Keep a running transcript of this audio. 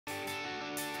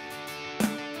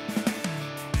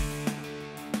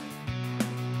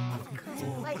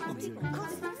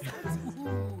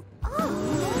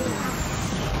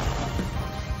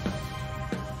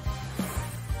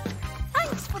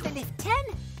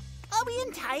Are we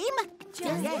in time?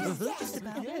 Just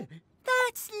about.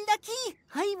 That's lucky.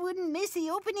 I wouldn't miss the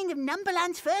opening of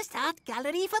Numberland's first art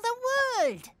gallery for the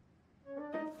world.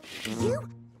 You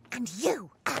and you.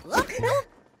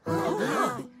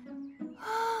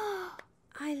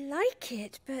 I like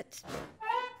it, but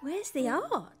where's the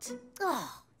art?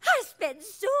 Oh, I spent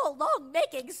so long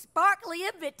making sparkly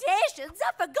invitations,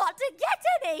 I forgot to get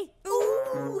any.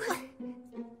 Ooh.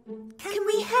 Can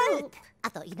we help? I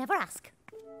thought you'd never ask.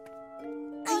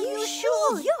 Are you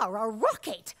sure? You're a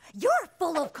rocket. You're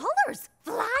full of colours.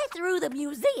 Fly through the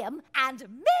museum and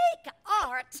make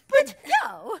art. But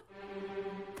no.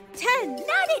 10, 9,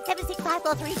 8, 7, 6, 5,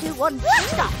 4, 3, 2, 1.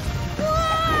 Stop.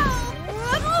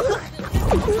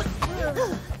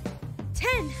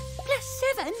 10 plus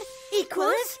 7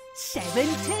 equals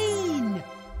 17.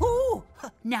 Oh,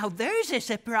 now there's a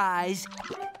surprise.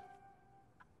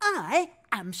 I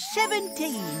am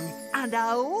 17 and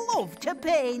I love to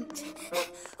paint.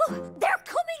 They're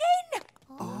coming in.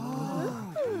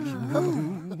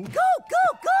 Go, go,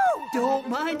 go. Don't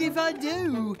mind if I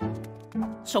do.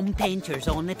 Some painters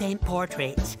only paint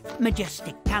portraits,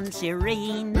 majestic and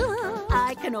serene.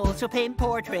 I can also paint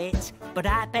portraits, but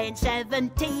I paint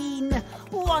 17.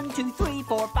 1, 2, 3,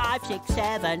 4, 5, 6,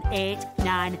 7, 8,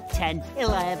 9, 10,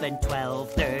 11,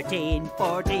 12, 13,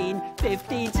 14,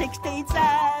 15, 16,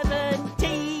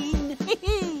 17.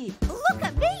 Look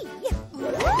at me.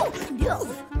 Look at me.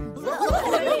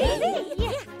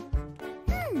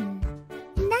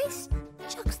 Nice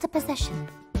juxtaposition.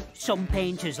 Some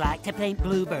painters like to paint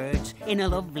bluebirds in a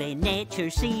lovely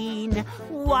nature scene.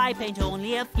 Why paint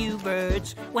only a few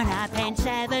birds when I paint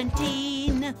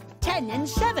 17? 10 and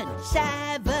 7,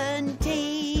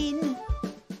 17.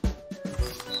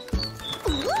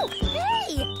 Ooh,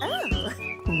 hey! Oh.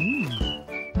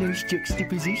 Nice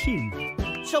juxtaposition.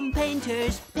 Some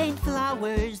painters paint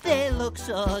flowers, they look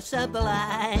so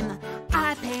sublime.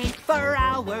 I paint for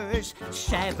hours,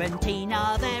 17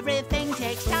 of everything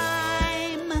takes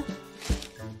time.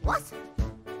 What?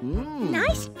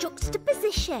 Nice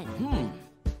juxtaposition.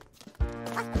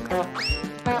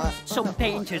 Some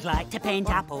painters like to paint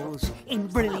apples in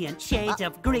brilliant shades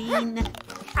of green.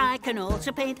 I can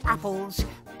also paint apples,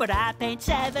 but I paint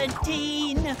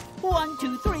 17. 1,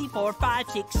 2, 3, 4, 5,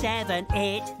 6, 7,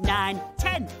 8, 9,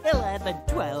 10, 11,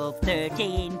 12,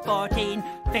 13, 14,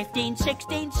 15,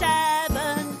 16,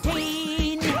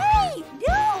 17. Hey!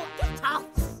 No! Get off,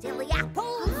 silly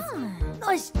apple!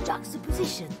 Nice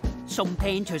juxtaposition. Some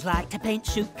painters like to paint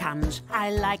soup cans. I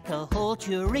like a whole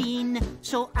tureen,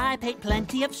 so I paint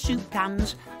plenty of soup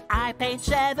cans. I paint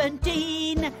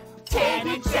 17. 10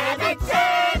 and 7,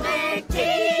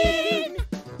 17.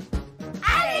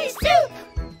 Alley soup!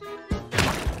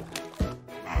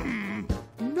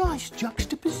 Nice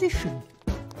juxtaposition.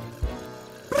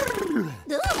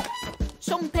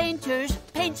 Some painters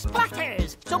paint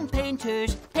splatters. Some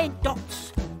painters paint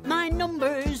dots. My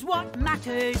number's what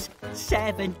matters.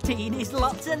 17 is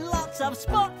lots and lots of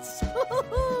spots.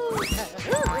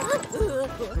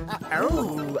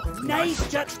 Oh,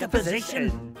 nice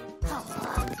juxtaposition.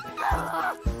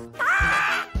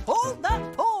 Hold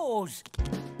that pose.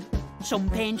 Some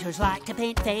painters like to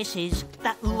paint faces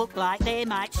that look like they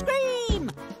might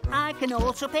scream. I can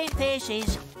also paint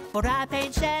faces, but I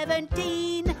paint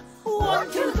 17.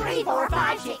 1, 2, 3, 4,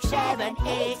 5, 6, 7,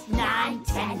 8, 9,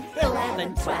 10,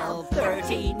 11, 12,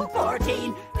 13,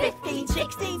 14, 15,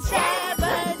 16,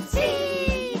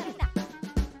 17.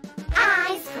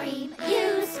 I scream,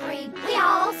 you scream, we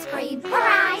all scream for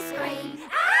ice cream.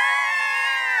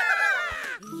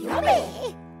 Ah!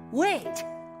 Yummy! Wait,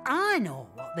 I know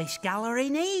what this gallery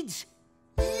needs.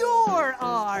 Your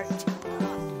art.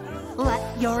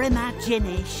 Let your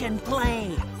imagination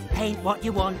play. Paint what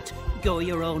you want. Go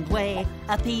your own way.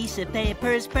 A piece of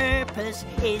paper's purpose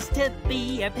is to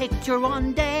be a picture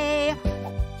one day.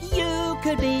 You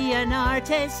could be an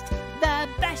artist, the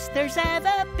best there's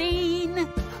ever been.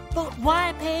 But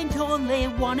why paint only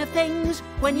one of things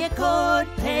when you could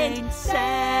paint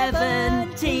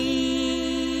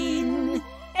 17?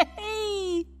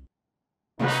 Hey!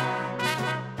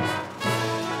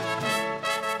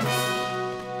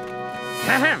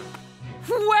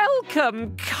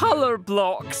 Welcome,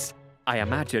 Colourblocks! I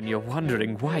imagine you're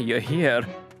wondering why you're here.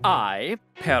 I,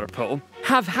 Purple,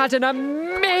 have had an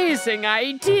amazing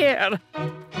idea!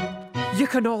 You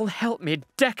can all help me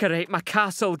decorate my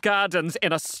castle gardens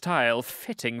in a style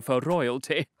fitting for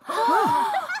royalty.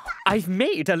 I've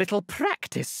made a little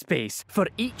practice space for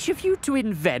each of you to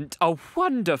invent a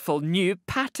wonderful new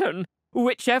pattern.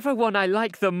 Whichever one I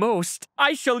like the most,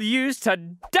 I shall use to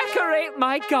decorate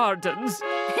my gardens.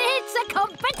 It's a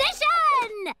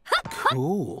competition!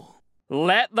 Cool.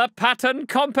 let the pattern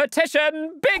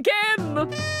competition begin!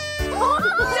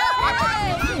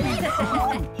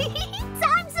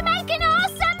 Time to make an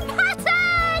awesome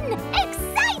pattern!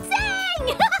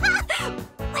 Exciting!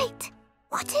 Wait,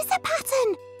 what is a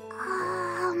pattern?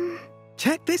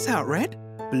 Check this out, Red.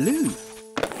 Blue.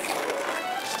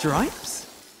 Stripes.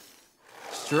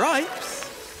 Stripes.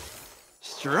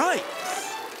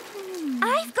 Stripes.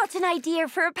 I've got an idea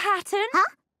for a pattern.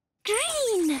 Huh?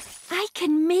 Green. I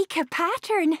can make a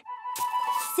pattern.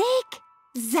 Zig,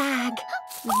 zag,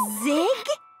 zig,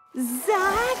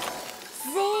 zag,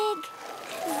 zig,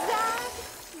 zag,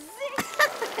 zig.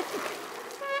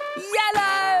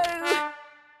 Yellow!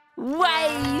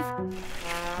 Wave!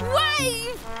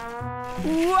 Wave!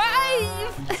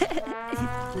 Wave!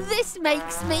 This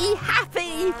makes me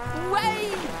happy!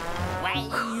 Wave!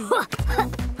 Wave!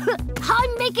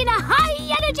 I'm making a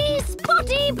high-energy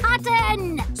spotty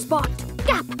pattern! Spot,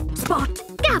 gap, spot,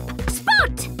 gap,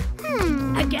 spot!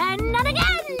 Again and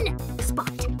again!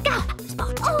 Spot, gap,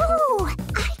 spot. Oh,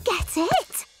 I get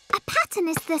it! A pattern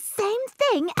is the same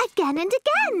thing again and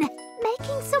again,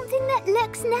 making something that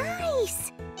looks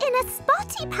nice. In a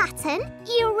spotty pattern,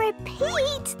 you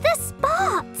repeat the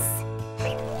spots.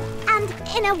 And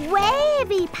in a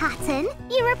wavy pattern,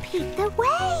 you repeat the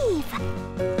wave.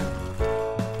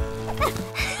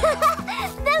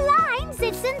 The line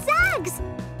zigs and zags.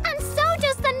 And so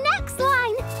does the next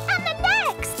line and the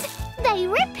next. They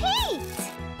repeat.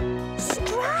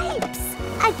 Stripes.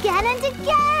 Again and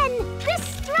again. The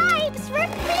stripes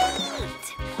repeat.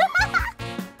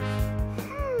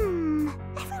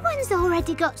 Everyone's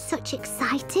already got such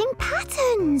exciting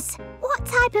patterns. What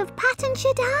type of pattern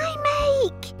should I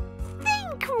make?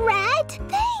 Think, Red,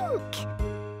 think.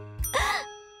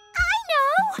 I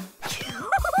know.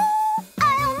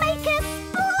 I'll make a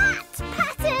splat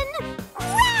pattern.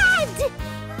 Red!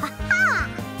 Ha-ha!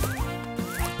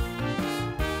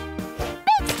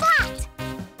 Big splat.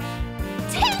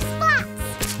 Two splats.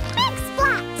 Big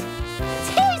splat.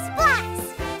 Two splats.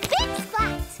 Big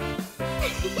splat.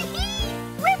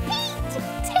 Repeat.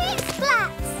 Two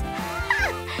splats.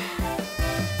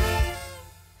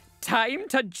 Time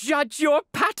to judge your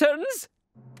patterns!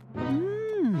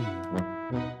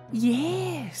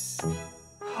 Yes.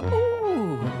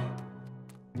 Oh.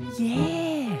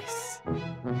 Yes.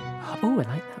 Oh, I like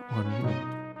that one.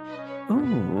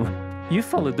 Oh, you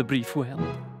followed the brief well.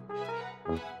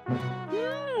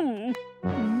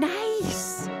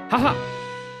 Nice. Haha.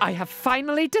 I have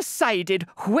finally decided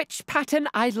which pattern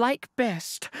I like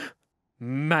best.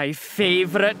 My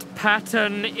favourite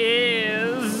pattern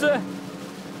is...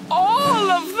 all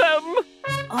of them!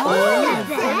 All of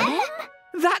them?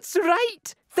 That's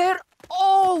right! They're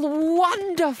all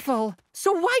wonderful!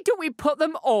 So why don't we put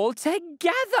them all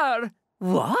together?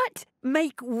 What?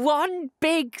 Make one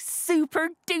big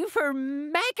super-duper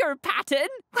mega pattern?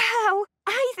 Wow,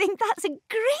 I think that's a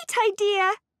great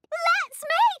idea. Let's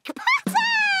make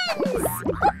patterns!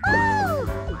 Woohoo!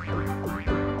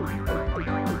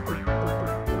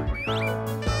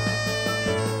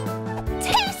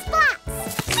 Two splats!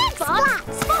 Big splat!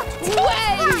 Spot! Two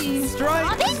Wave!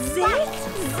 splats! Big splat!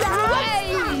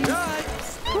 Wave!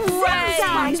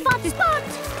 Wave! Spot! Spot!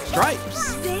 Stripes.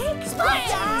 Big splat!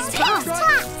 Two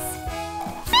splats!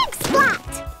 Big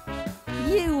splat!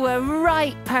 You were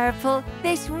right, Purple.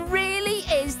 This really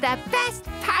is the best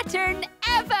pattern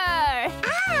ever!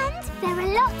 And there are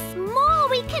lots more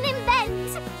we can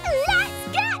invent. Let's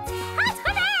get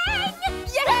patterning!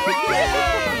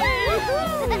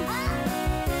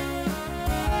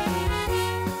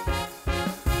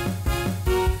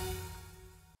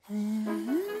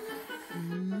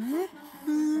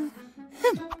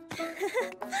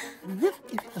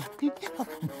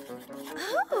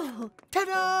 Oh,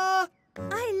 Ta-da!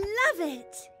 I love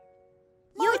it.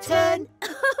 Your turn.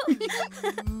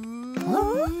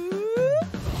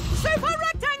 Super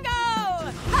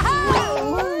rectangle!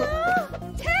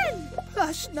 10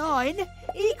 Plus 9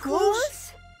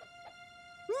 equals...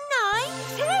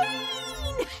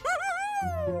 19!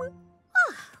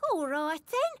 All right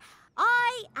then.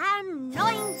 I am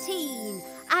 19.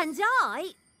 And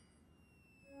I...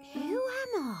 Who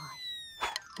am I?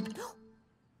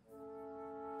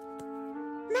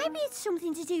 Maybe it's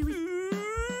something to do with...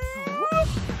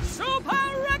 Super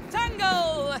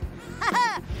rectangle!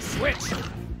 Switch!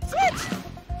 Switch!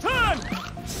 Turn!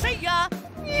 See ya!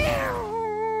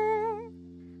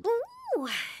 Ooh,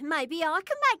 maybe I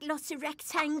can make lots of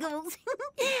rectangles.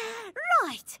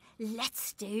 Right,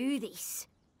 let's do this.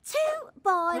 2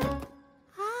 by...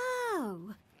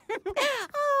 Oh.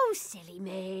 Oh, silly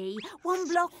me. 1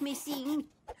 block missing.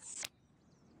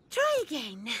 Try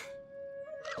again.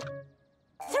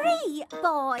 3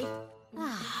 by...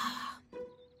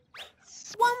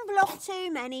 1 block too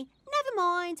many. Never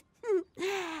mind.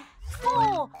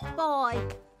 4 by...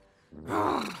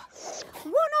 1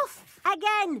 off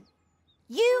again.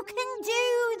 You can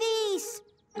do this.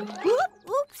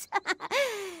 Oops.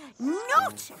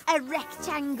 Not a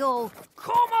rectangle.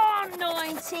 Come on,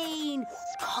 19.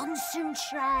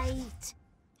 Concentrate.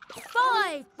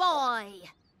 5 by...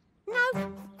 No,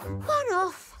 1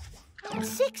 off.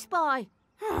 6 by...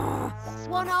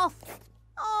 1 off.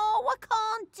 Oh, I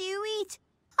can't do it.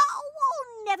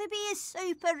 I'll never be a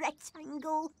super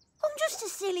rectangle. I'm just a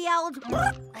silly old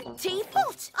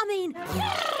teapot. I mean,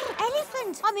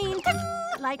 elephant. I mean,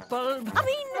 light bulb. I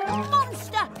mean,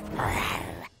 monster.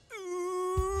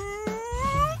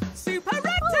 Super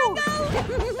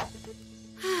rectangle.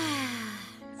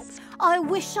 I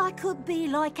wish I could be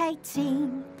like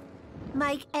 18.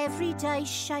 Make everyday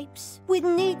shapes with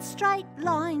neat straight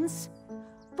lines.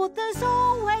 But there's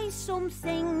always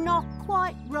something not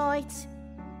quite right.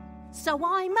 So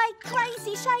I make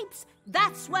crazy shapes,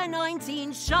 that's where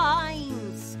 19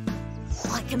 shines.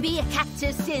 I can be a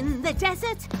cactus in the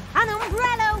desert, an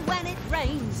umbrella when it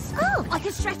rains. Oh, I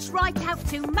can stretch right out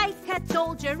to make a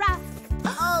tall giraffe.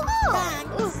 Oh,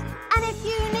 thanks. And if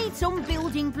you need some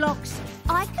building blocks,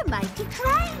 I can make a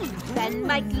crane. Then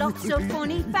make lots of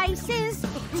funny faces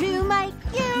to make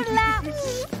you laugh.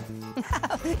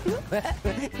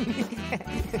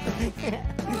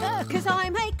 'Cause I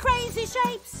make crazy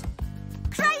shapes.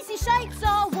 Crazy shapes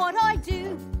are what I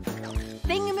do.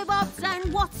 Thingamabobs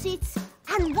and what's-its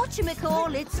and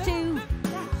whatchamacallits too.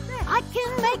 I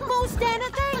can make most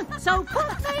anything, so put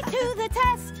me to the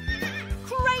test.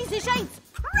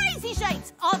 Crazy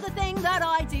shapes are the thing that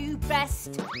I do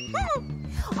best.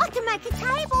 I can make a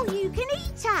table you can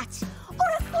eat at, or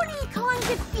a funny kind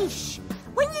of fish.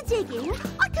 When you're digging,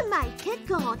 I can make a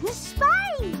garden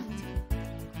spade.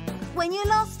 When you're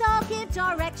lost, I'll give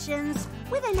directions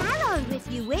with an arrow if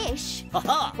you wish.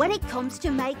 When it comes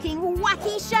to making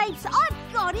wacky shapes,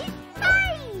 I've got it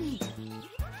made.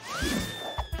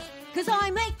 'Cause I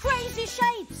make crazy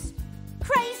shapes.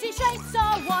 Crazy shapes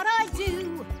are what I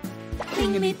do.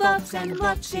 Thingamybobs and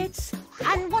what's-its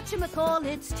and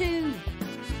whatchamacallits too.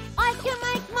 I can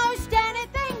make most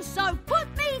anything, so put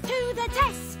me to the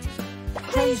test.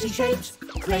 Crazy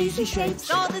shapes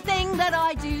are the thing that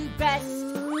I do best.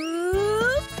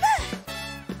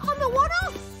 I'm a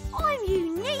one-off. I'm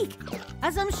unique,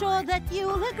 as I'm sure that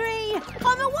you'll agree.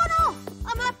 I'm a one-off.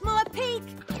 I'm at my peak.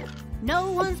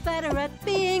 No one's better at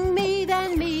being me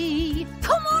than me.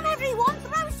 Come on, everyone,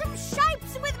 throw some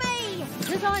shapes with me.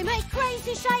 'Cause I make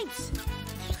crazy shapes.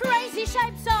 Crazy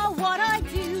shapes are what I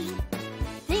do.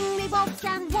 Thingamybobs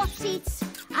and what's-its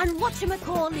and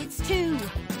whatchamacallits too.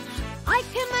 I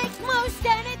can make most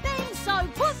anything, so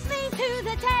put me to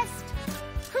the test.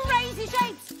 Crazy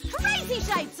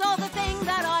shapes are the thing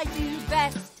that I do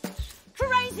best.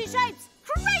 Crazy shapes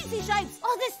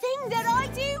are the thing that I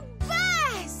do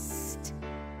best.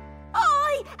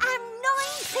 I am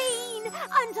 19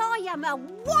 and I am a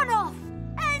one-off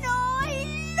and I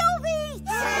love it.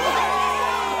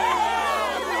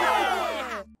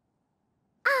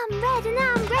 I'm red and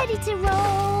I'm ready to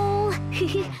roll.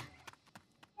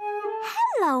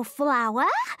 Hello, flower.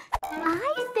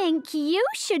 I think you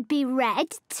should be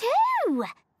red too.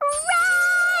 Red!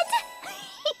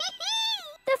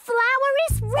 The flower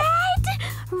is red.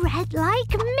 Red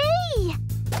like me.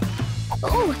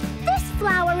 Oh, this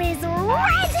flower is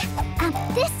red. And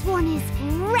this one is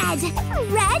red.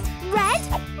 Red, red,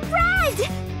 red.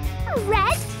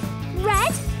 Red,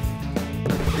 red.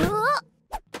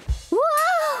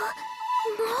 Whoa!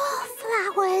 More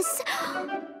flowers.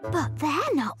 But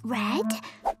they're not red.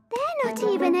 They're not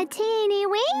even a teeny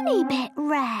weeny bit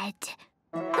red.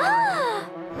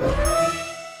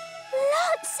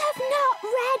 Lots of not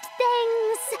red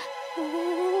things. Oh,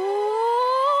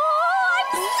 I'm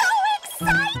so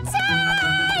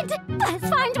excited! Let's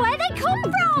find where they come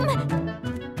from.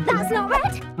 That's not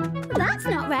red. That's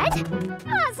not red.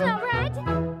 That's not red.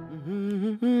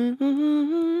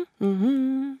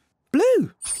 Blue.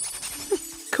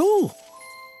 Cool.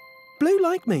 Blue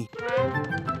like me.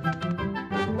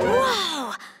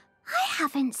 Whoa! I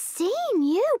haven't seen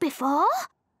you before.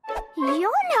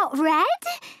 You're not red.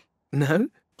 No,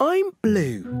 I'm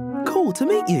blue. Cool to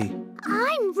meet you.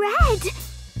 I'm red.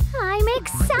 I'm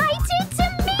excited to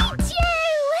meet you.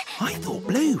 I thought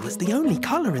blue was the only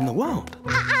colour in the world.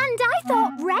 And I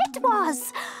thought red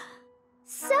was.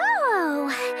 So,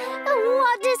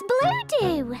 what does blue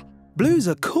do? Blue's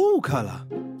a cool colour.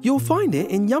 You'll find it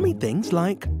in yummy things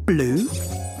like blue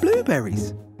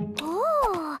blueberries.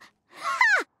 Oh, ha!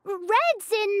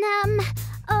 Red's in,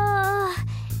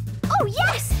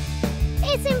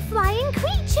 It's in flying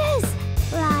creatures,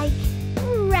 like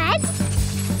red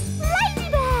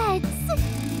ladybirds.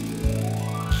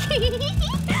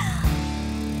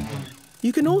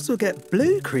 You can also get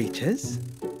blue creatures,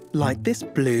 like this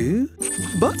blue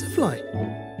butterfly.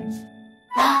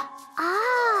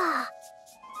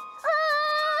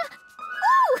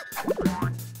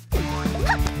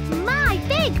 My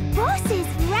big bus is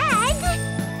red.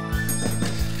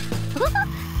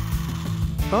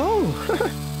 Oh,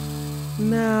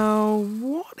 now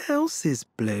what else is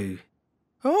blue?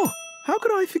 Oh, how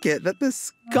could I forget that the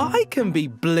sky can be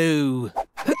blue?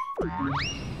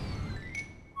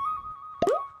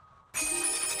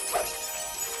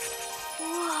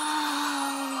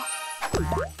 Whoa,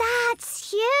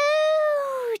 that's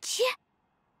huge.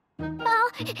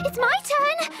 It's my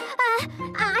turn.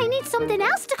 I need something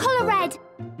else to colour red.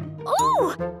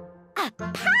 Ooh, a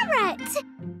parrot.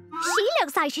 She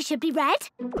looks like she should be red.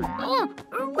 Red.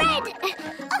 Red.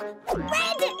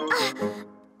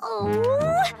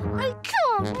 Oh, I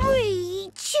can't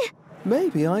reach.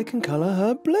 Maybe I can colour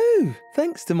her blue,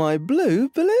 thanks to my blue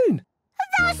balloon.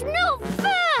 That's not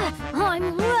fair.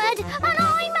 I'm red and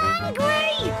I'm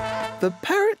angry. The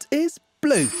parrot is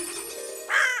blue.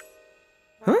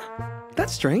 Huh?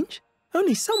 That's strange.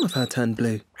 Only some of her turned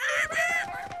blue.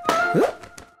 Huh?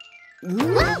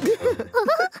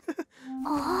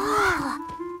 Oh,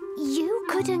 you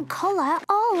couldn't colour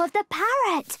all of the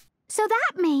parrot. So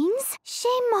that means she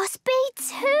must be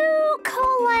 2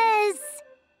 colours.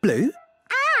 Blue?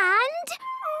 And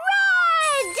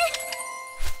red!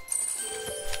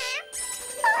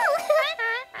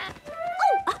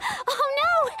 Oh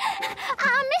no!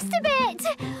 I missed a bit.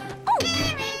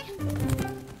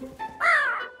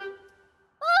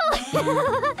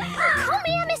 Come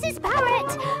here, Mrs.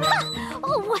 Parrot.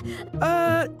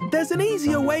 There's an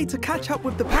easier way to catch up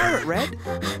with the parrot, Red.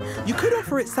 You could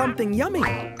offer it something yummy,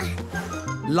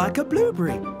 like a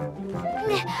blueberry.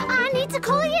 I need to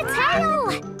colour your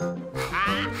tail.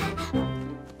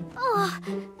 Oh.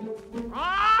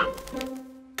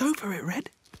 Go for it,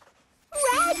 Red.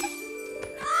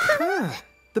 Red.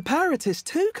 The parrot is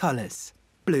 2 colours,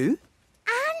 blue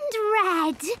and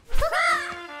red.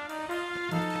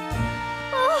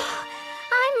 Oh,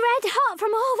 I'm red hot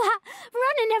from all that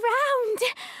running around.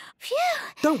 Phew.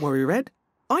 Don't worry, Red.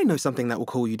 I know something that will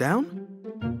cool you down.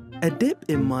 A dip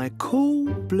in my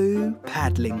cool blue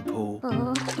paddling pool.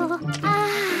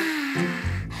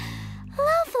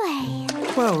 Lovely.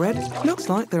 Well, Red, looks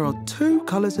like there are 2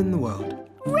 colours in the world.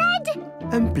 Red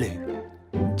and blue.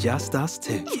 Just us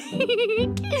 2.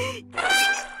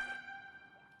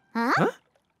 Huh?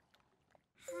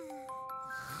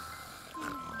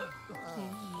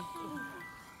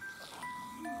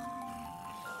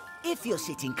 If you're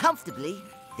sitting comfortably,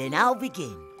 then I'll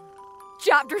begin.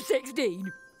 Chapter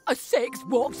 16. A 6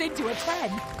 walks into a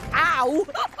 10. Ow!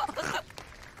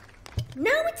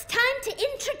 Now it's time to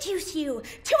introduce you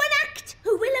to an act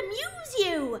who will amuse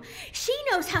you. She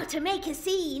knows how to make a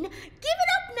scene. Give it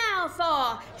up now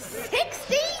for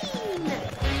 16.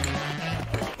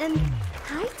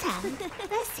 Hi, 10.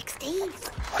 There's 16.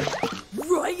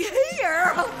 Right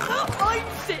here! I'm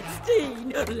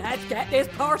 16. Let's get this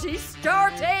party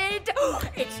started.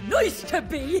 It's nice to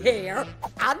be here.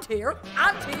 And here,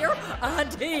 and here,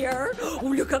 and here. Oh,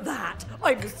 look at that.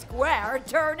 I'm a square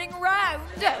turning round.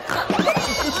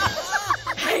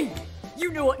 Hey,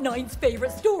 you know what 9's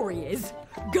favourite story is?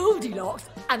 Goldilocks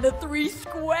and the 3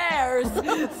 squares.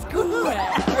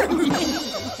 Square.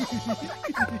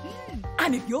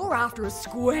 And if you're after a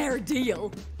square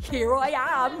deal, here I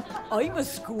am. I'm a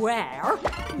square.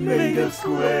 Made of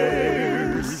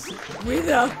squares. With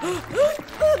a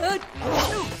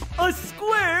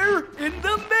square in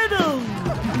the middle.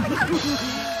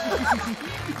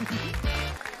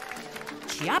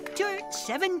 Chapter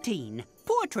 17.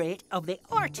 Portrait of the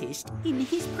artist in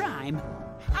his prime.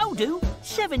 How do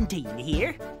 17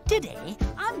 here. Today,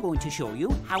 I'm going to show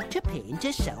you how to paint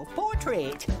a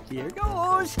self-portrait. Here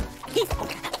goes.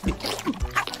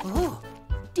 Oh,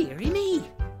 dearie me.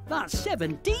 That's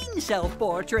 17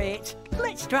 self-portraits.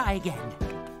 Let's try again.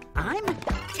 I'm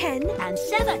 10 and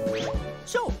 7.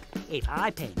 So, if I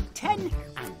paint 10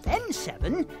 and then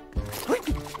 7...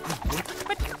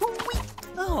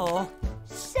 Oh,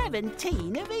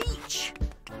 17 of each.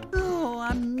 Oh,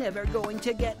 I'm never going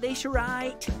to get this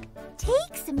right.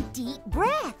 Take some deep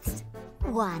breaths.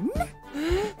 1.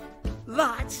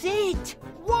 That's it.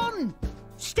 1.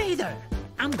 Stay there.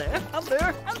 And there, and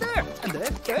there, and there, and there,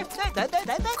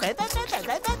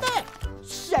 there.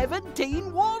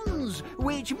 17 ones,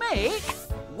 which make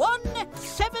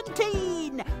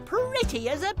 117. Pretty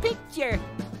as a picture.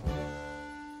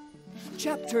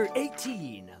 Chapter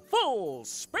 18. Full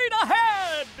speed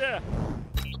ahead!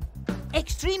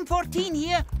 Extreme 14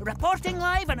 here, reporting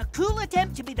live on a cool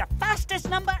attempt to be the fastest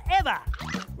number ever.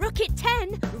 Rocket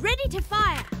 10, ready to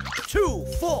fire. 2,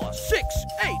 4, 6,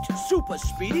 8. Super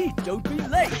speedy, don't be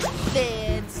late.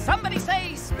 Did somebody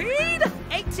say speed?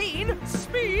 18,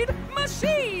 speed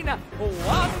machine. 1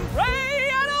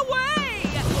 ray and away.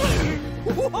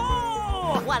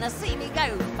 Whoa! Wanna see me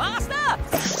go faster?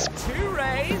 2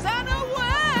 rays and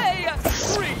away.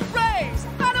 3 rays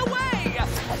and away.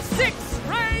 6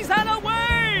 rays and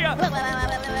away.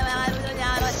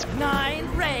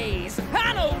 9 rays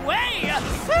and away.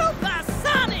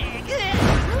 Supersonic.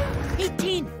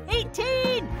 18!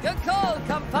 Good call,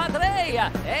 compadre.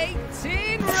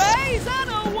 18 rays and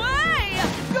away.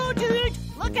 Go, dude!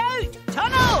 Look out!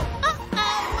 Tunnel!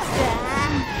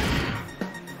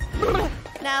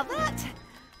 Now that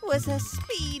was a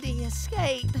speedy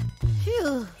escape.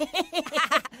 Phew.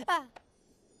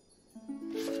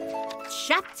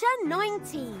 Chapter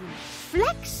 19.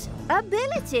 Flex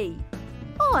ability.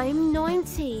 I'm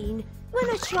 19. When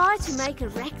I try to make a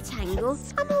rectangle,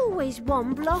 I'm always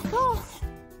 1 block off.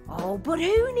 Oh, but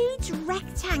who needs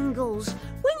rectangles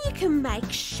when you can make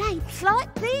shapes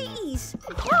like these?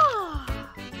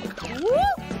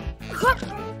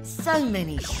 So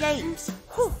many shapes.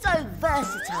 So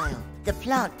versatile. The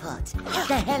plant pot,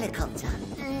 the helicopter.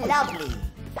 Lovely.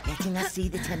 Letting us see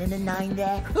the 10 and a 9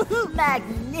 there.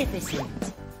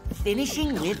 Magnificent.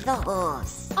 Finishing with the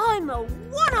horse. I'm a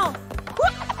one-off.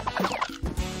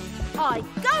 I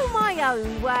go my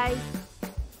own way.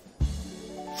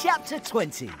 Chapter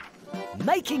 20.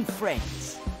 Making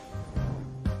friends.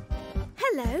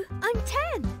 Hello, I'm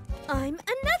 10. I'm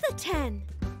another 10.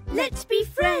 Let's be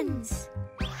friends.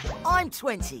 I'm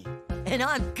 20, and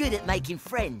I'm good at making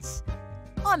friends.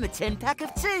 I'm a 10-pack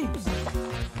of 2s.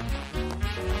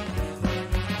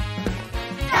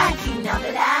 Thank you,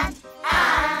 Numberland,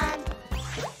 and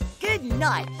good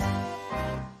night.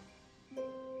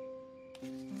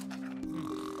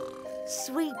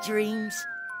 Sweet dreams,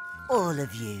 all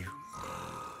of you.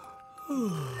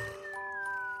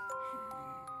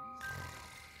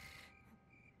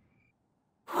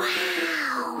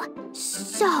 Wow!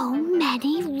 So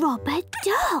many rubber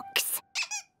ducks.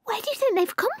 Where do you think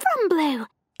they've come from, Blue?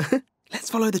 Let's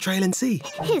follow the trail and see.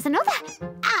 Here's another.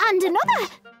 And another.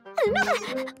 And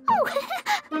another. Oh!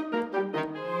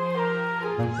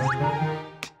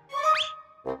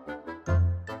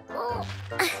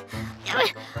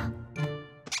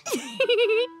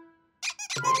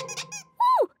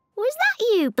 Oh, was that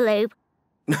you, Blue?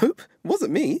 Nope,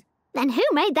 wasn't me. Then who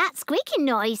made that squeaking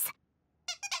noise?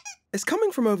 It's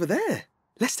coming from over there.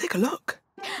 Let's take a look.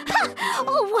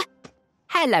 Oh!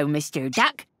 Hello, Mr.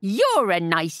 Duck. You're a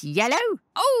nice yellow.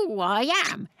 Oh, I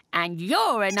am. And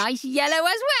you're a nice yellow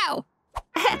as well.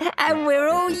 And we're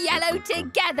all yellow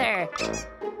together.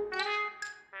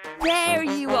 There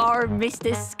you are,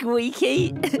 Mr.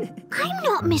 Squeaky. I'm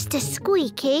not Mr.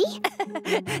 Squeaky.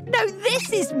 No,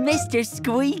 this is Mr.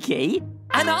 Squeaky.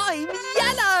 And I'm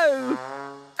yellow.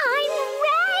 I'm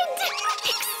red.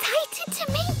 Excited to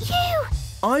meet you.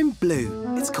 I'm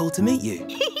Blue. It's cool to meet you.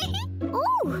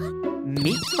 Ooh.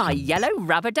 Meet my yellow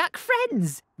rubber duck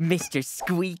friends, Mr.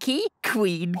 Squeaky,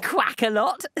 Queen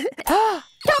Quack-a-Lot.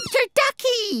 Dr.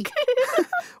 Ducky!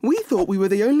 We thought we were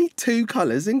the only 2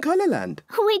 colours in Colourland.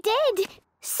 We did.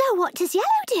 So what does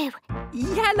yellow do?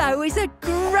 Yellow is a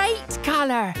great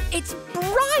colour. It's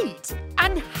bright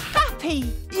and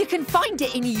happy. You can find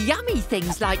it in yummy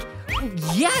things like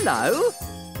yellow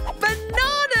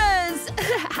bananas.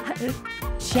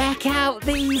 Check out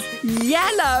these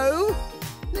yellow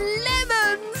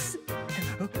lemons.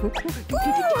 I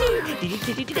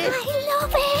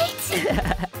love it.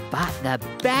 But the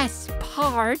best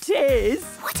part is...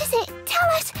 What is it? Tell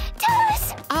us. Tell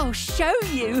us. I'll show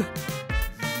you.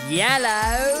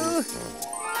 Yellow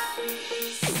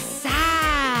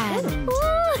sand.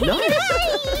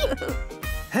 Nice.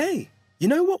 Hey, you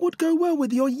know what would go well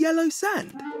with your yellow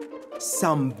sand?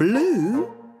 Some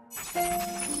blue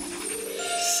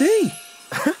sea.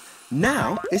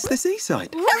 Now it's the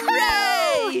seaside.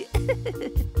 Hooray!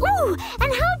 Ooh,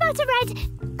 and how about a red,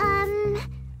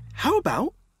 How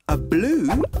about a blue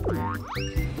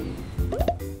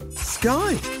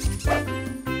sky?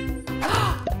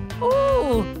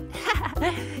 Ooh!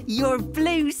 Your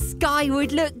blue sky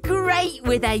would look great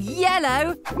with a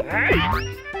yellow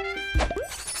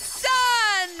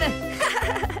sun!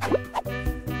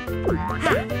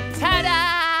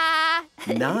 Ta-da!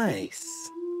 Nice.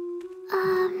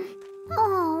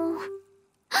 oh.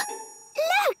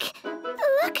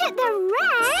 Look at the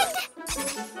red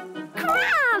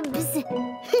crabs.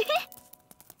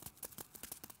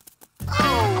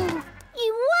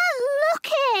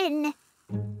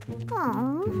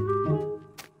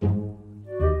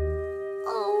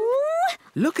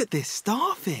 this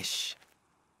starfish.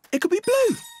 It could be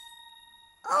blue.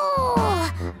 Oh,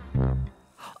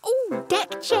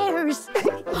 deck chairs.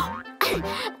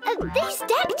 These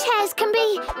deck chairs can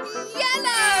be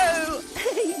Yellow!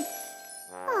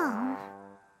 oh,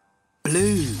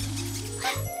 Blue.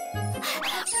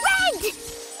 red.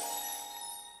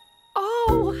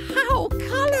 Oh, how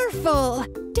colourful!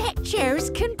 Deck chairs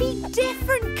can be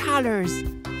different colours.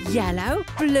 Yellow,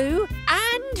 blue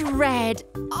and red.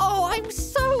 Oh, I'm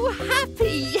so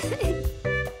happy.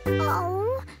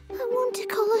 Oh, I want to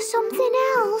colour something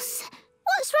else.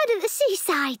 What's red at the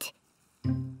seaside?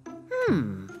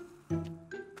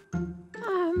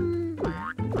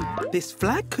 This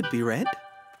flag could be red.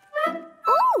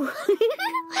 Oh!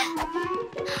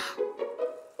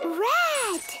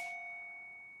 Red!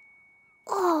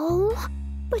 Oh,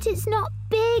 but it's not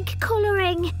big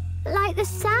colouring, like the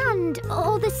sand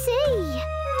or the sea.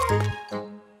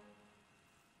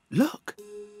 Look,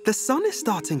 the sun is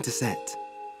starting to set.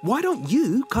 Why don't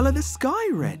you colour the sky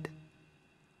red?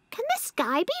 Can the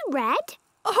sky be red?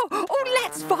 Oh,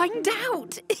 let's find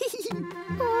out.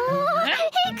 Oh,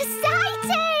 exciting!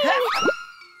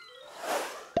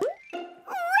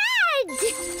 Red!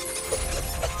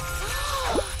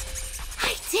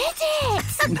 I did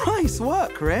it! Nice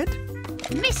work, Red.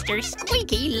 Mr.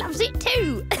 Squeaky loves it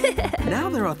too. Now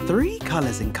there are 3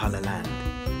 colours in Colourland.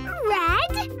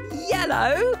 Red?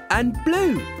 Yellow. And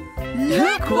blue.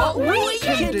 Look what we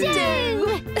can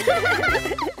do!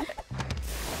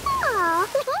 Oh.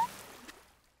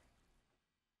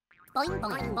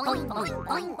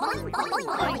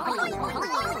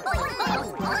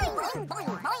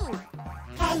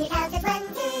 Can you count to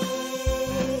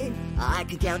 20? I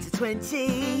can count to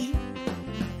 20.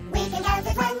 We can count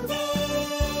to 20.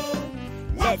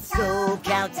 Let's all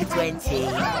count to 20.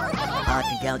 I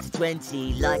can count to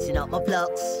 20, lighting up my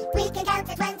blocks. We can count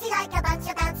to 20 like a bunch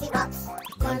of bouncy rocks.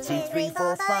 1, 2, 3,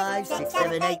 4, 5, 6,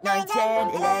 7, 8, 9, 10,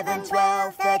 11,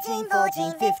 12, 13,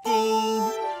 14,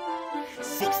 15,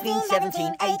 16,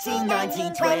 17, 18,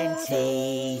 19,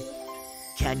 20.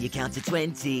 Can you count to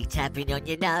 20, tapping on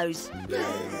your nose?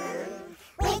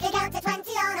 We can count to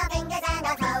 20 on our fingers and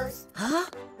our toes. Huh?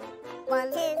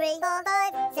 1, 2, 3, 4,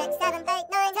 5, 6, 7, 8,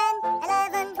 9, 10,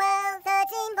 11, 12,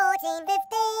 13, 14, 15,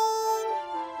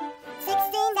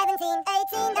 16, 17,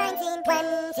 18, 19, 20.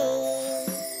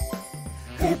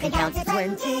 Who can count to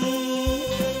 20?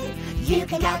 You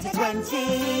can count to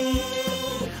 20.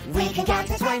 We can count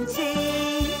to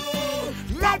 20.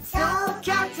 Let's all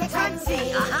count to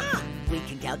 20. Aha! We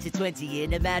can count to 20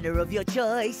 in a manner of your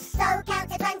choice. So count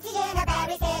to 20 in a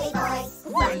very silly voice.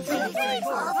 1, 2, 3,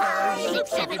 4, 5, 6,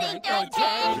 7, 8, 9,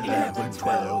 10, 11,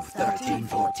 12, 13,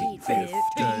 14, 15,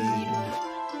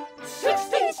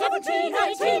 16, 17,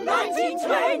 18, 19,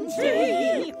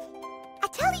 20. I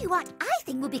tell you what I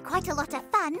think would be quite a lot of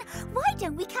fun. Why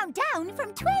don't we count down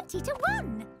from 20 to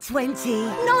 1? 20,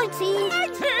 19,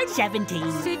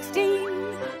 17,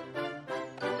 16,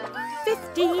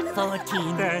 15,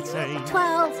 14, 13,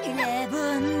 12,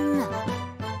 11,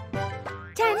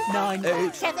 10, 9,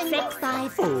 8, 7, 6,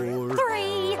 5, 4, 3,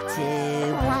 2.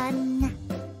 1.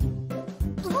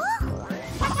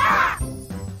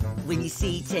 When you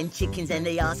see 10 chickens and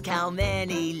they ask how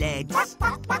many legs,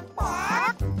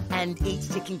 and each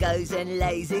chicken goes and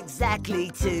lays exactly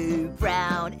 2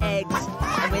 brown eggs.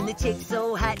 And when the chicks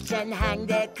all hatch and hang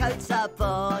their coats up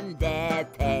on their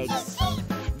pegs,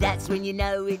 that's when you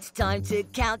know it's time to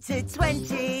count to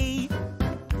 20.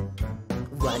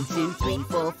 1, 2, 3,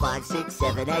 4, 5, 6,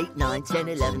 7, 8, 9, 10,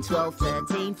 11, 12,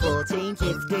 13, 14,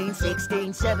 15,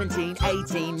 16, 17,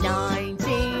 18,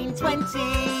 19,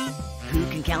 20. Who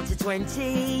can count to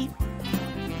 20?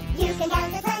 You can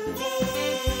count to 20.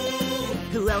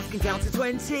 Who else can count to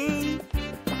 20?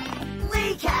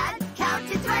 We can count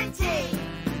to 20.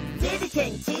 We're the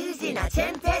 10 twos in our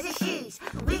 10 pairs of shoes.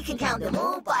 We can count them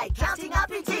all by counting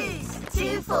up in twos.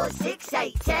 2, 4, 6,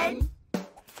 8, 10,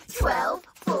 12,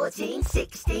 14,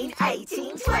 16,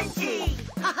 18, 20.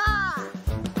 Ha-ha!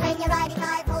 When you're riding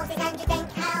 5 horses and you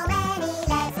think how many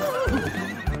legs.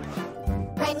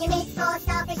 When you meet 4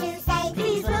 starfish who say,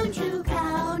 please won't you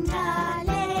count our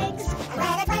legs. And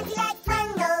when a 20-legged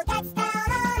triangle gets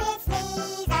down on its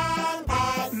knees and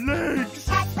begs. legs.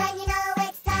 That's when you know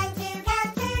it's time to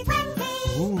count to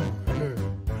 20.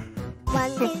 1,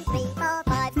 2, 3, 4,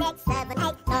 5, 6, 7,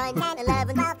 8, 9, 10,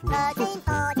 11, 12, 13,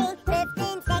 14,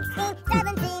 15, 16,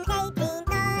 17, 18,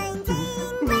 19,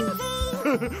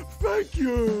 20. Thank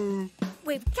you.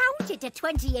 We've counted to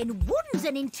 20 in 1s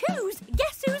and in 2s.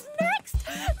 Guess who's next?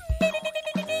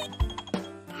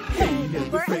 Me.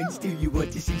 number friends, do you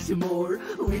want to see some more?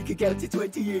 We can count to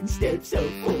 20 in steps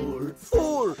of 4.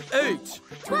 4, 8,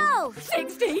 12,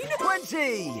 16,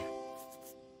 20.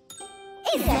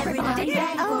 Is everybody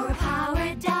ready for a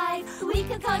power dive? We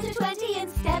can count to 20 in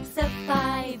steps of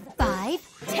 5.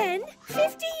 5, 10,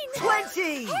 15.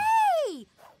 20. Hey!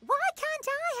 Why can't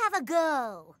I have a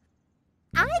go?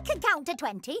 I can count to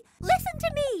 20. Listen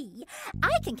to me.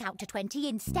 I can count to 20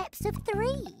 in steps of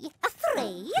 3. A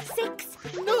 3, 6,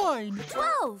 9,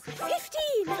 12,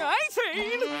 15.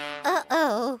 19!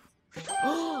 Uh-oh.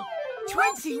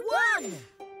 21.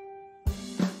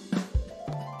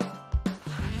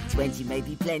 20 may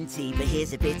be plenty, but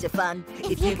here's a bit of fun.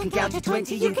 If you can count to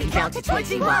 20, you can count to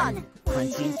 21.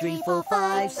 1, 2, 3, 4,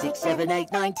 5, 6, 7,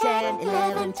 8, 9, 10,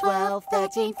 11, 12,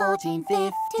 13, 14,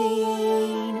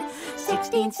 15,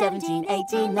 16, 17,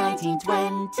 18, 19,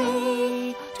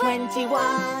 20,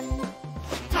 21.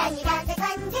 Can you count to 20?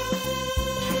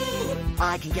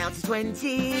 I can count to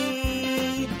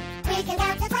 20. We can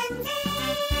count to 20.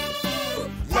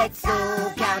 Let's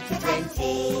all count to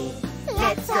 20.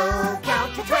 Let's all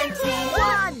count to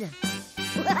 21.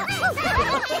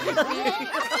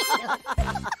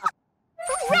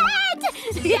 Red!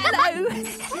 Yellow!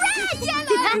 Red!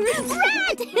 Yellow!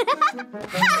 Red!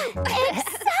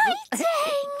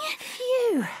 Exciting!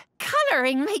 Phew.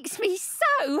 Colouring makes me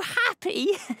so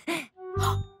happy.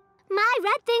 My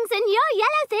red things and your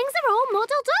yellow things are all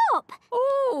muddled up.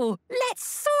 Oh, let's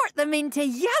sort them into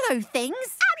yellow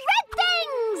things. And red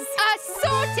things! A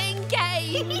sorting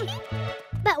game!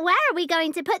 But where are we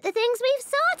going to put the things we've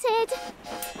sorted?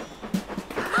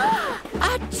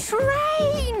 A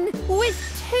train with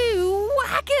 2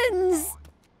 wagons.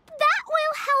 That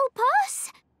will help us.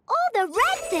 All the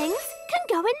red things can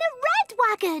go in the red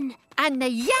wagon. And the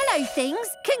yellow things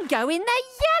can go in the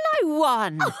yellow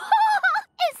one.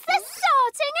 It's the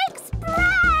Sorting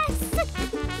Express!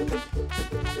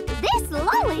 This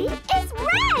lolly is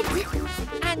red!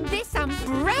 And this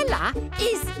umbrella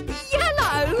is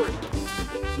yellow.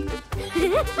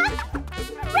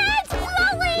 Red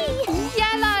lolly!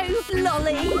 Yellow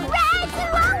lolly. Red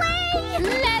lolly!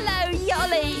 Lello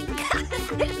yolly.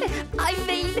 I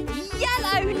mean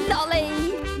yellow lolly.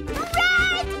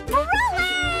 Red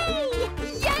brolly!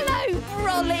 Yellow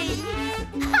brolly.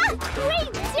 Ha! We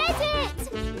did it!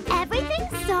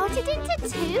 Everything's sorted into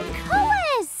 2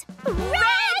 colours.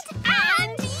 Red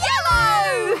And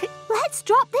yellow. Let's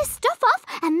drop this stuff off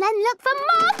and then look for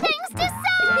more things to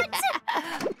sort!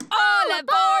 All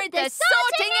aboard the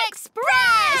Sorting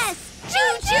Express!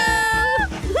 Choo-choo!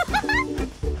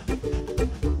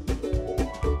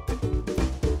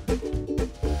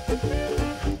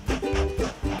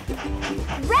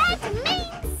 Red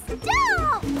means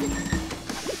stop!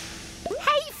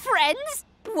 Hey, friends!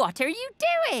 What are you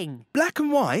doing? Black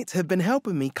and white have been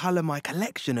helping me colour my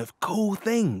collection of cool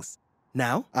things.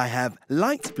 Now I have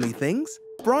light blue things,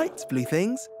 bright blue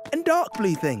things, and dark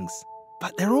blue things.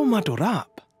 But they're all muddled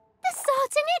up. The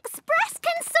Sorting Express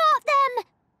can sort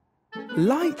them!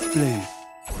 Light blue,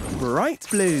 bright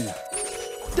blue,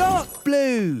 dark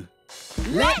blue.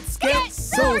 Let's get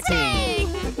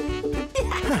sorting!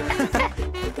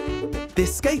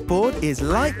 This skateboard is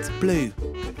light blue.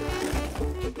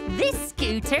 This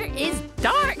scooter is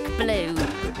dark blue.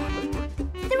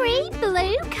 3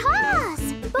 blue cars!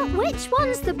 But which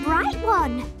one's the bright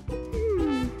one?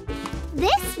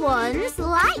 This one's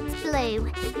light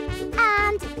blue.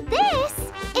 And this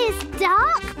is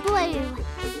dark blue.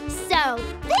 So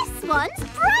this one's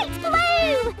bright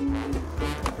blue!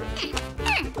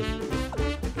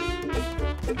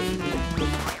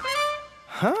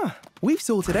 Huh. We've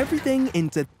sorted everything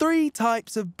into 3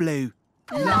 types of blue.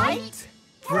 Light,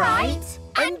 bright,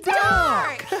 and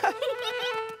dark!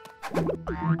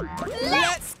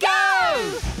 Let's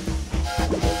go!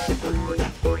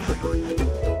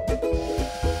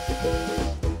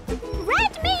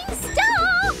 Red means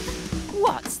stop!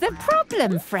 What's the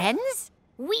problem, friends?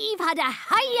 We've had a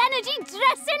high-energy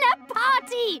dress-in-up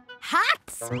party!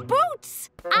 Hats, boots,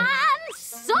 and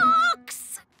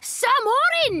socks! Some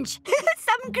orange!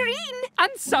 Some green!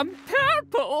 And some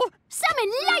purple! Some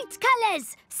in light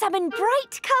colours! Some in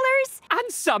bright colours.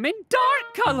 And some in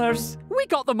dark colours. We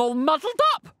got them all muddled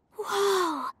up.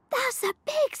 Whoa! That's a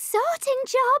big sorting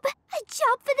job! A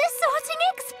job for the Sorting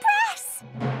Express!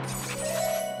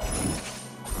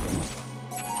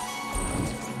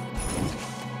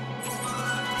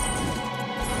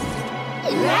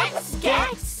 Let's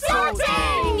get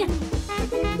sorting!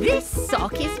 This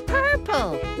sock is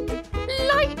purple.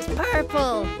 Light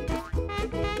purple.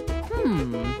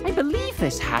 I believe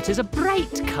this hat is a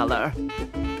bright colour.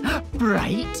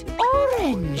 Bright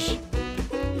orange.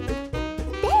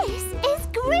 This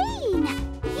green!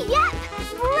 Yep,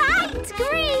 bright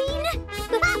green!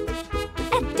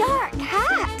 A dark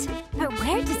hat! But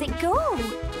where does it go?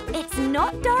 It's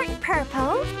not dark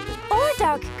purple or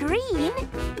dark green.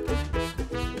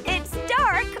 It's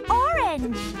dark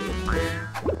orange.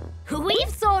 We've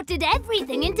sorted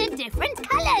everything into different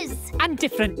colours. And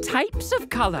different types of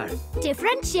colour.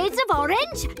 Different shades of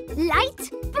orange,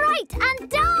 light, bright and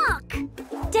dark.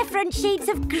 Different shades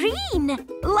of green,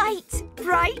 light,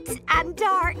 bright and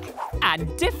dark.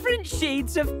 And different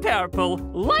shades of purple,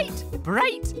 light,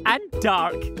 bright and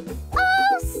dark.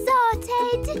 All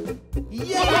sorted.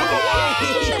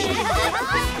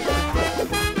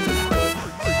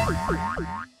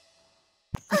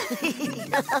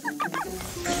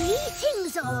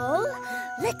 Greetings all.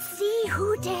 Let's see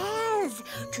who dares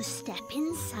to step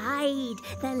inside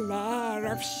the lair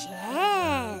of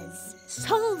shares.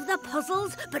 Solve the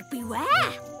puzzles, but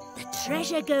beware. The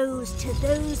treasure goes to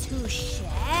those who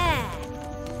share.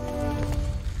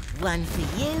 One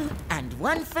for you and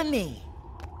one for me.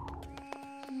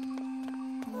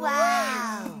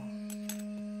 Wow!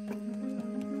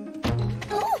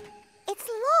 Oh, it's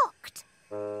locked.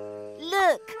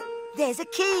 Look, there's a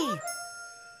key.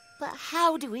 But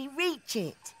how do we reach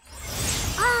it?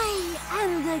 I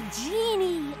am the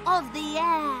genie of the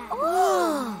air.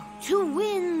 Oh. To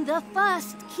win the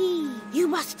first key, you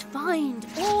must find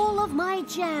all of my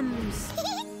gems.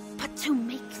 But to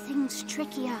make things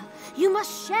trickier, you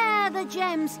must share the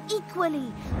gems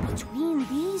equally between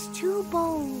these two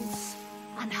bowls.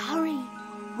 And hurry,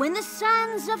 when the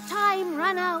sands of time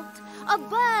run out, a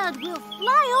bird will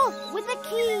fly off with the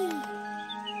key.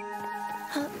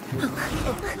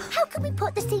 How can we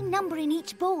put the same number in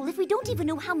each bowl if we don't even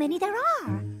know how many there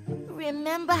are?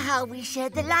 Remember how we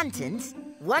shared the lanterns?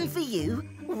 One for you,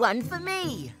 one for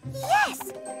me.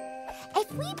 Yes!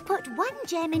 If we put one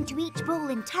gem into each bowl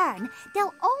in turn,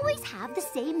 they'll always have the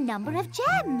same number of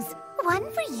gems.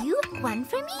 One for you, one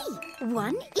for me.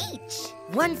 One each.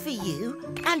 One for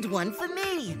you and one for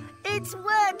me. It's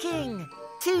working!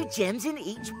 2 gems in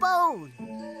each bowl.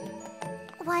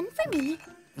 One for me.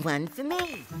 One for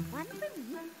me. One for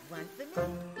me. One for me.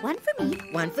 One for me.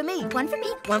 One for me. One for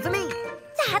me. One for me.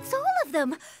 That's all of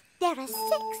them. There are 6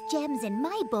 gems in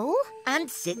my bowl. And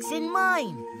 6 in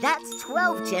mine. That's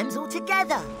 12 gems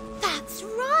altogether. That's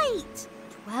right.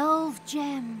 12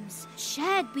 gems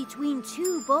shared between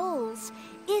 2 bowls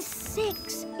is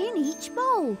 6 in each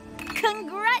bowl.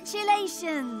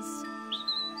 Congratulations!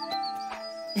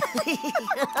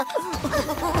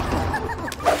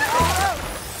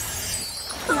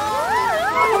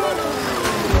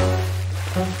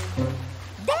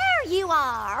 There you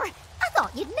are. I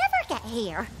thought you'd never get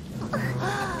here.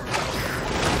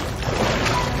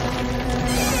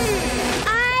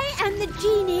 I am the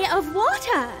genie of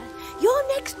water. Your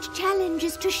next challenge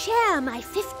is to share my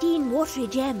 15 watery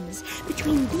gems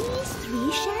between these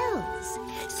 3 shells.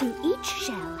 So each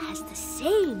shell has the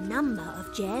same number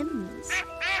of gems.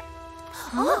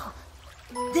 Oh,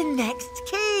 the next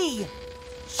key.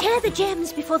 Share the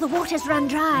gems before the waters run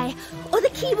dry, or the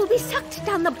key will be sucked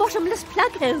down the bottomless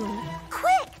plug hole.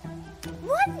 Quick!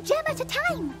 1 gem at a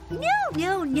time.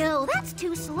 No, that's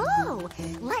too slow.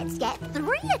 Let's get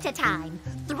 3 at a time.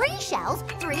 3 shells,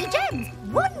 3 gems.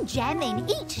 1 gem in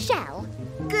each shell.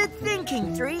 Good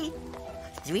thinking, 3.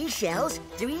 3 shells,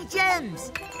 3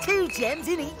 gems. 2 gems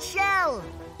in each shell.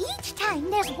 Each time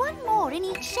there's 1 more in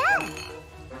each shell.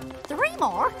 3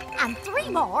 more, and 3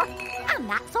 more, and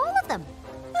that's all of them.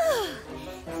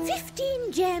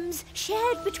 15 gems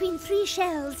shared between 3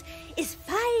 shells is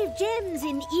 5 gems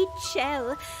in each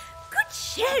shell. Good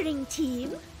sharing,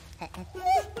 team.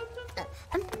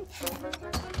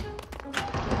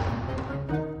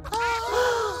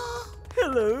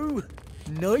 Hello.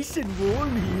 Nice and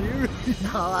warm here.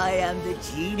 I am the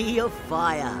genie of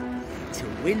fire. To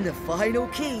win the final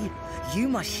key, you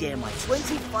must share my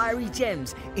 20 fiery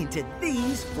gems into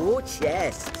these 4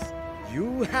 chests.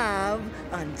 You have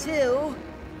until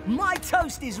my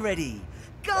toast is ready.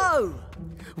 Go!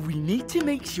 We need to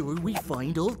make sure we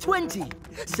find all 20.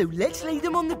 So let's lay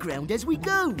them on the ground as we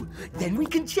go. Then we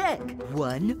can check.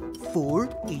 1 for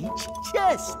each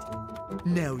chest.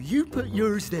 Now you put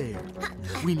yours there.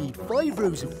 We need 5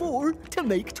 rows of 4 to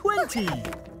make 20.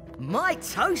 My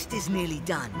toast is nearly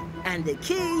done. And the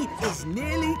key is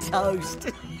nearly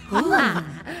toast.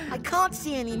 I can't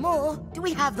see any more. Do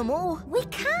we have them all? We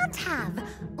can't have.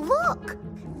 Look,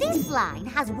 this line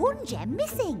has 1 gem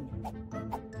missing.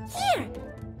 Here.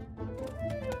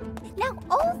 Now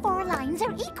all 4 lines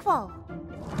are equal.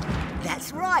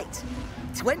 That's right.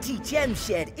 20 gems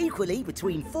shared equally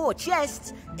between 4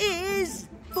 chests is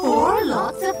 4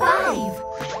 lots of 5.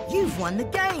 You've won the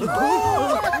game.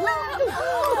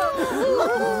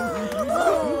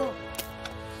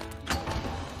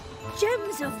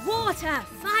 Gems of water,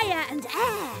 fire and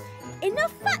air.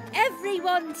 Enough for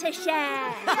everyone to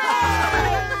share.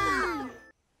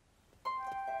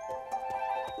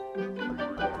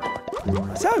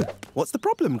 So, what's the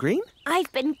problem, Green?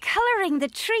 I've been colouring the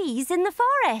trees in the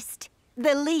forest.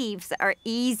 The leaves are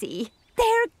easy.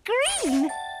 They're green.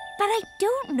 But I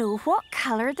don't know what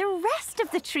colour the rest of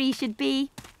the tree should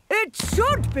be. It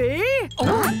should be...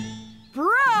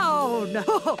 brown!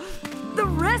 The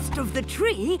rest of the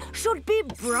tree should be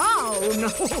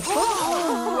brown.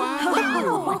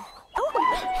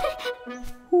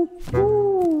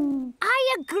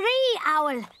 I agree,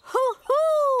 Owl.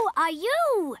 Who are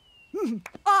you?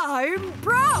 I'm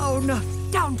brown.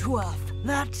 Down to earth.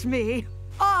 That's me.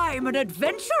 I'm an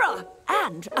adventurer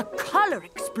and a colour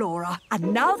explorer.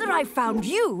 And now that I've found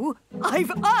you,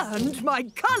 I've earned my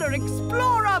Colour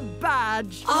Explorer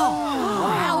badge.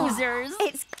 Wowzers!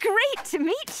 It's great to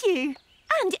meet you.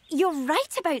 And you're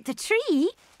right about the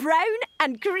tree. Brown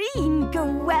and green go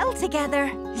well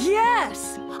together.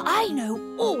 Yes, I know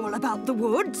all about the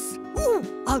woods.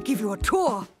 Ooh, I'll give you a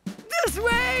tour. This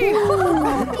way!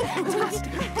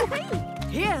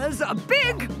 Here's a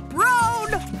big brown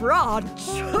branch.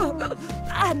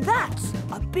 And that's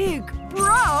a big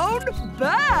brown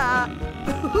bear.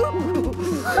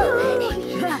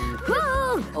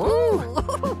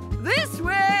 This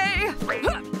way!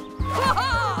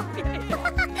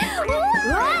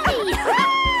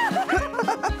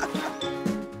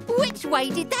 Which way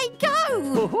did they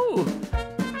go?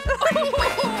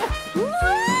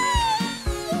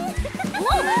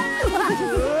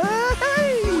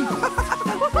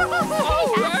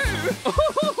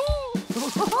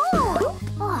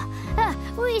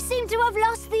 We seem to have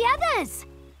lost the others.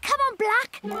 Come on,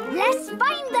 Black. Let's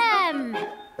find them.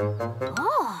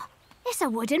 Oh, it's a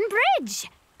wooden bridge.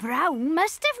 Brown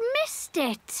must have missed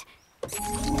it.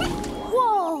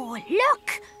 Whoa,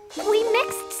 look. We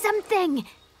mixed something.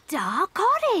 Dark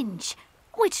orange,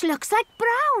 which looks like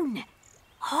brown.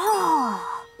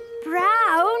 Oh,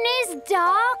 brown is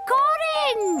dark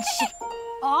orange.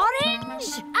 Orange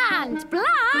and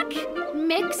black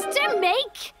mixed to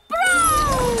make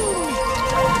brown.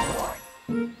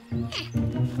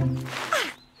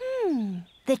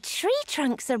 The tree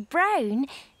trunks are brown,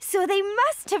 so they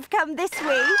must have come this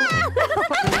way.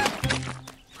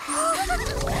 Oh,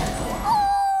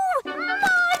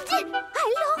 mud! I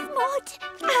love mud.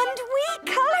 And we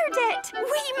coloured it.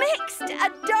 We mixed a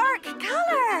dark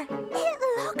colour. It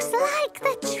looks like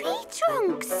the tree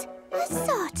trunks. A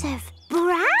sort of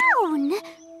brown.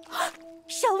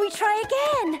 Shall we try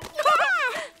again?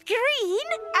 Yeah! Green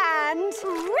and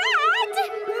Red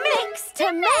mixed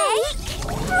to make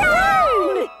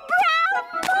brown. Brown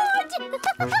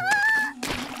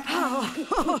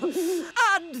mud!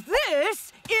 And this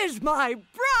is my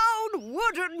brown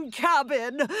wooden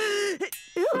cabin.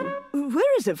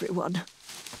 Where is everyone?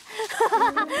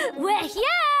 We're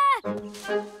here!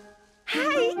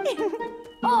 Hi.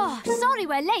 Oh, sorry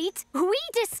we're late. We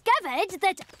discovered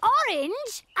that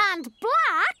orange and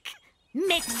black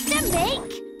mixed to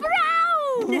make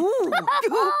brown. We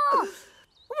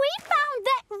found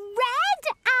that red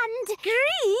and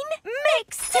Green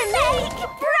mixed to make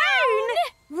brown.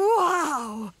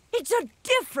 Wow! It's a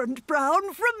different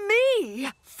brown from me.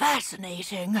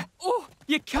 Fascinating. Oh,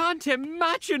 you can't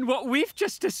imagine what we've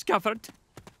just discovered.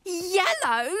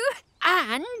 Yellow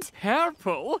and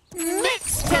Purple.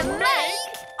 mixed to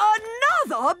make...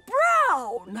 Another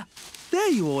brown. There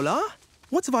you all are.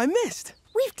 What have I missed?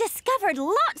 We've discovered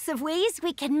lots of ways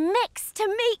we can mix to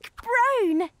make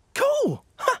brown. Cool!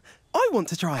 Ha, I want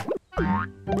to try.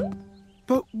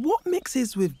 But what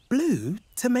mixes with blue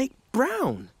to make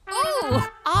brown? Oh,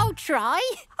 I'll try.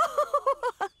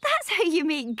 That's how you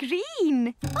make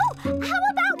green. oh, how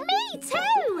about me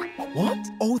too? What?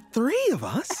 All 3 of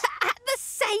us? At the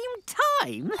same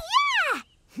time?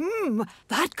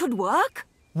 That could work.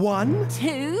 1,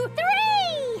 2, 3!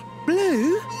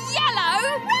 blue.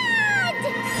 yellow,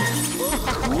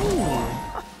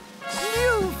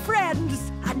 New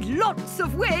friends and lots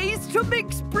of ways to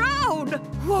mix brown.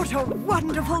 What a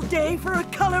wonderful day for a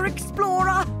colour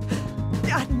explorer.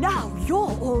 And now you're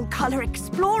all colour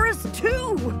explorers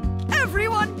too.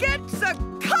 Everyone gets a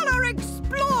Colour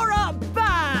Explorer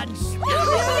badge.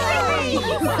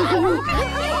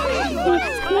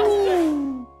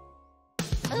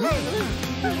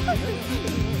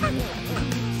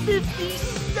 50's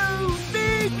so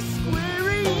big,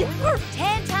 Squirry.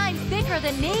 10 times bigger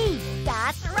than me.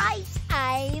 That's right.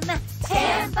 I'm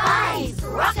 10 by boys,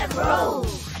 rock and roll!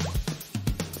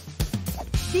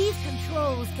 These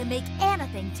controls can make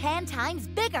anything 10 times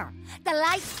bigger. The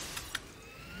lights,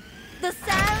 the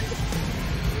sound,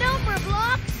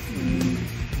 Numberblocks!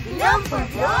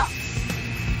 Numberblocks!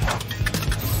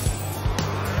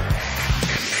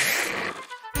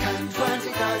 10, 20,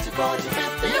 30, 40,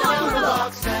 50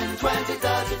 Numberblocks. 10, 20,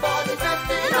 30, 40,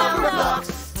 50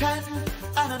 Numberblocks. 10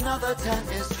 and another 10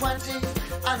 is 20,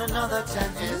 and another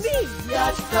 10 is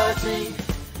that's 30.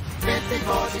 50,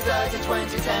 40, 30,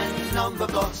 20, 10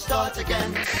 Numberblocks start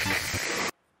again.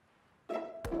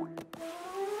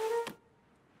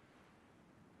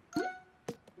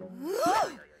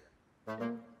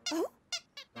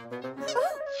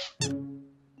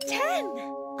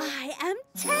 I am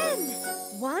 10.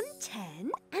 1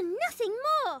 10 and nothing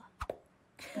more.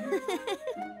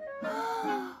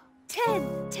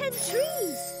 10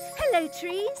 trees. Hello,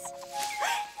 trees.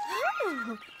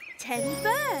 Oh, 10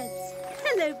 birds.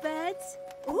 Hello, birds.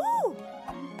 Ooh.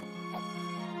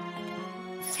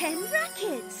 10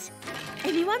 rackets.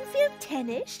 Anyone feel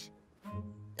 10-ish?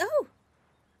 Oh,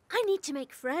 I need to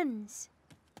make friends.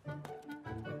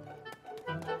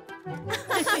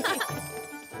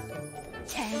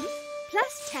 10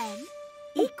 plus 10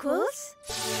 equals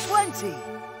 20.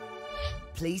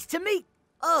 Pleased to meet.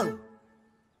 Oh.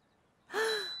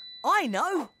 I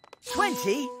know.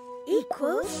 20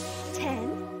 equals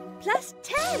 10 plus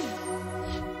 10.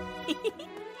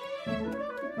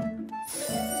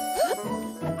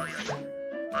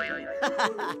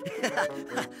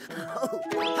 Oh,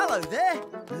 hello there.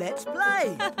 Let's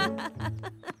play.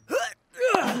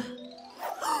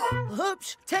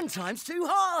 Oops, 10 times too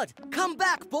hard. Come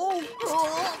back, ball.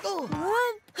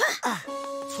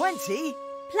 20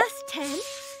 plus 10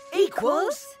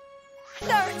 equals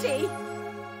 30.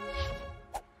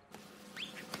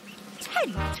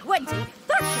 10, 20,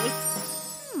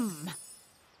 30.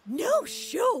 No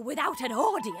show without an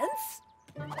audience.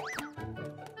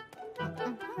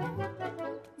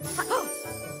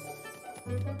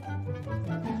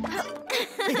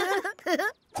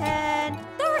 10,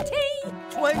 30.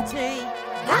 20.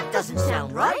 That doesn't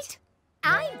sound right.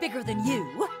 I'm bigger than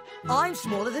you. I'm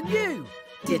smaller than you.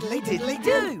 Diddly diddly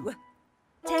do.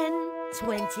 10,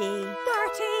 20, 30.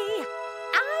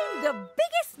 I'm the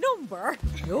biggest number.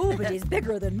 Nobody's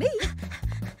bigger than me.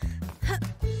 10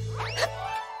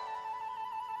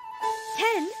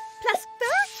 plus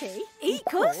 30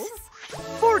 equals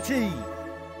 40.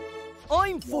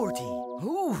 I'm 40.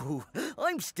 Ooh,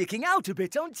 I'm sticking out a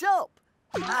bit on top.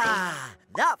 Ah,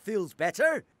 that feels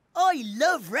better. I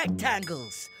love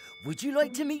rectangles. Would you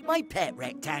like to meet my pet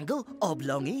rectangle,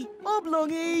 Oblongy?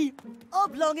 Oblongy!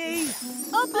 Oblongy!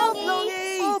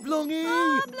 Oblongy! Oblongy!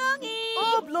 Oblongy!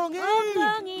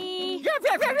 Oblongy!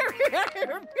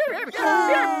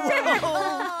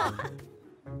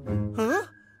 Huh?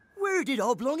 Where did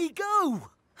Oblongy go?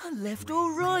 Left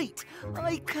or right?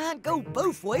 I can't go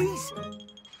both ways.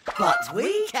 But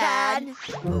we can.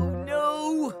 Oh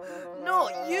no,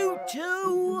 not you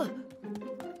two.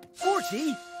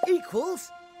 40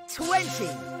 equals 20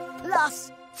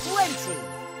 plus 20.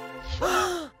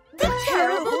 The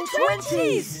terrible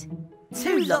 20s!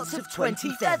 2 lots of 20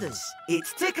 feathers.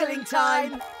 It's tickling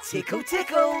time. Tickle,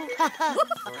 tickle.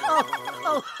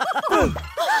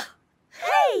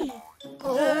 Hey!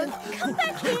 Come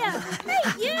back here! Hey,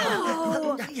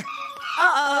 you!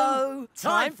 Uh-oh!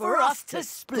 Time for us to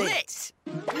split.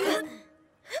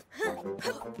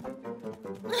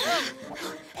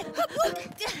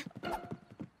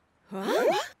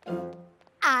 Huh?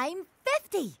 I'm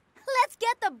 50. Let's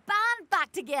get the band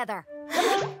back together.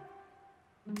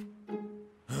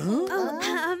 Hey,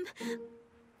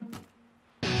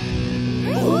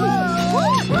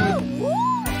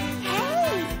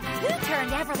 who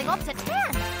turned everything up to 10?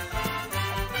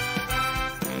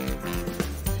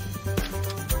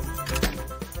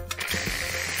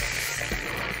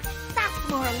 That's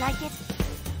more like it.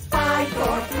 5,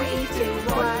 4, 3, 2,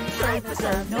 1. Time for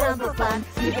some number fun.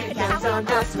 You can count on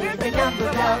us with the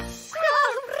Numberblocks.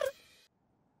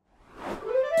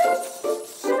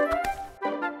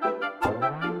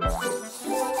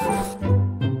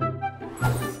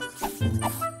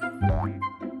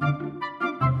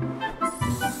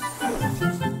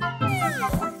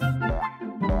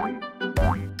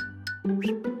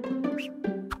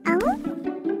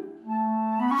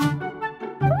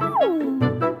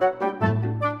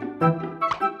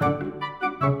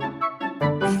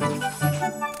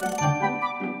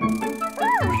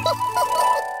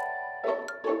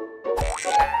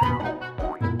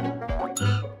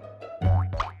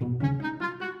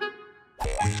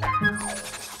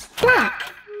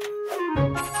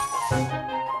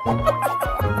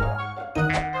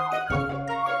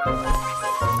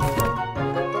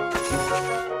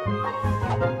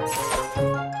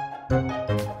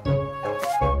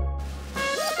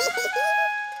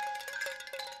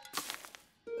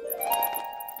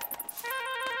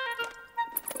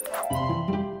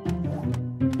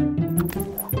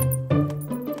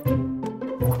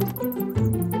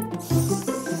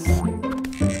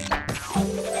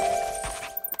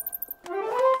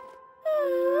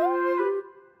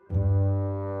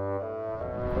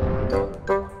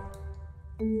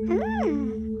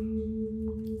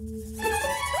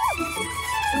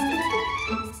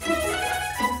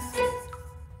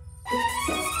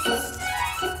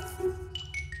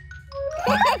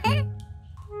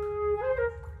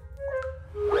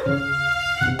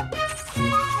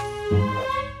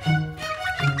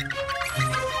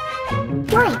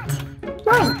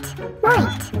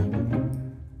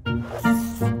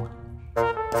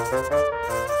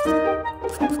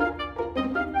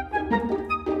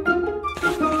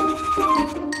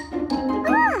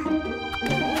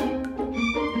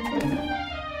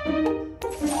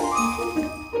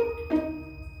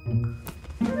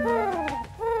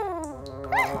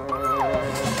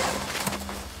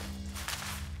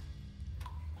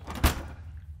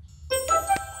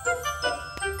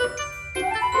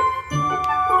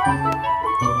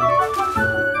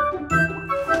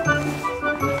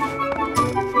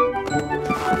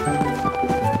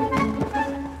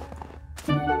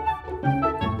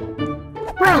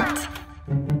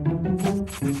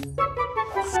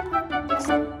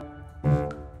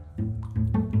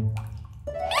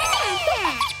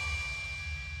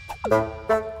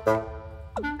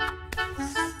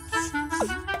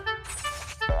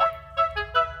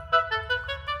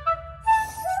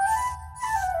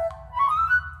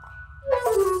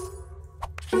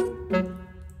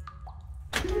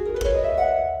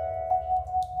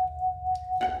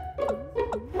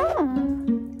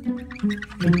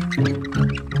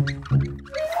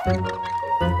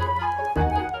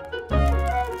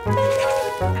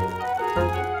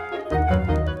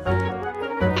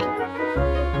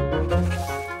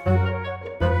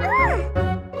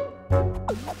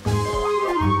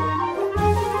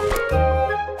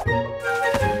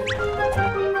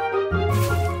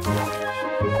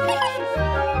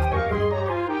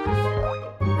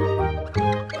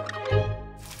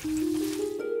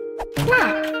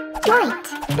 Black,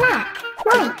 white, black,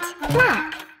 white,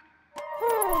 black.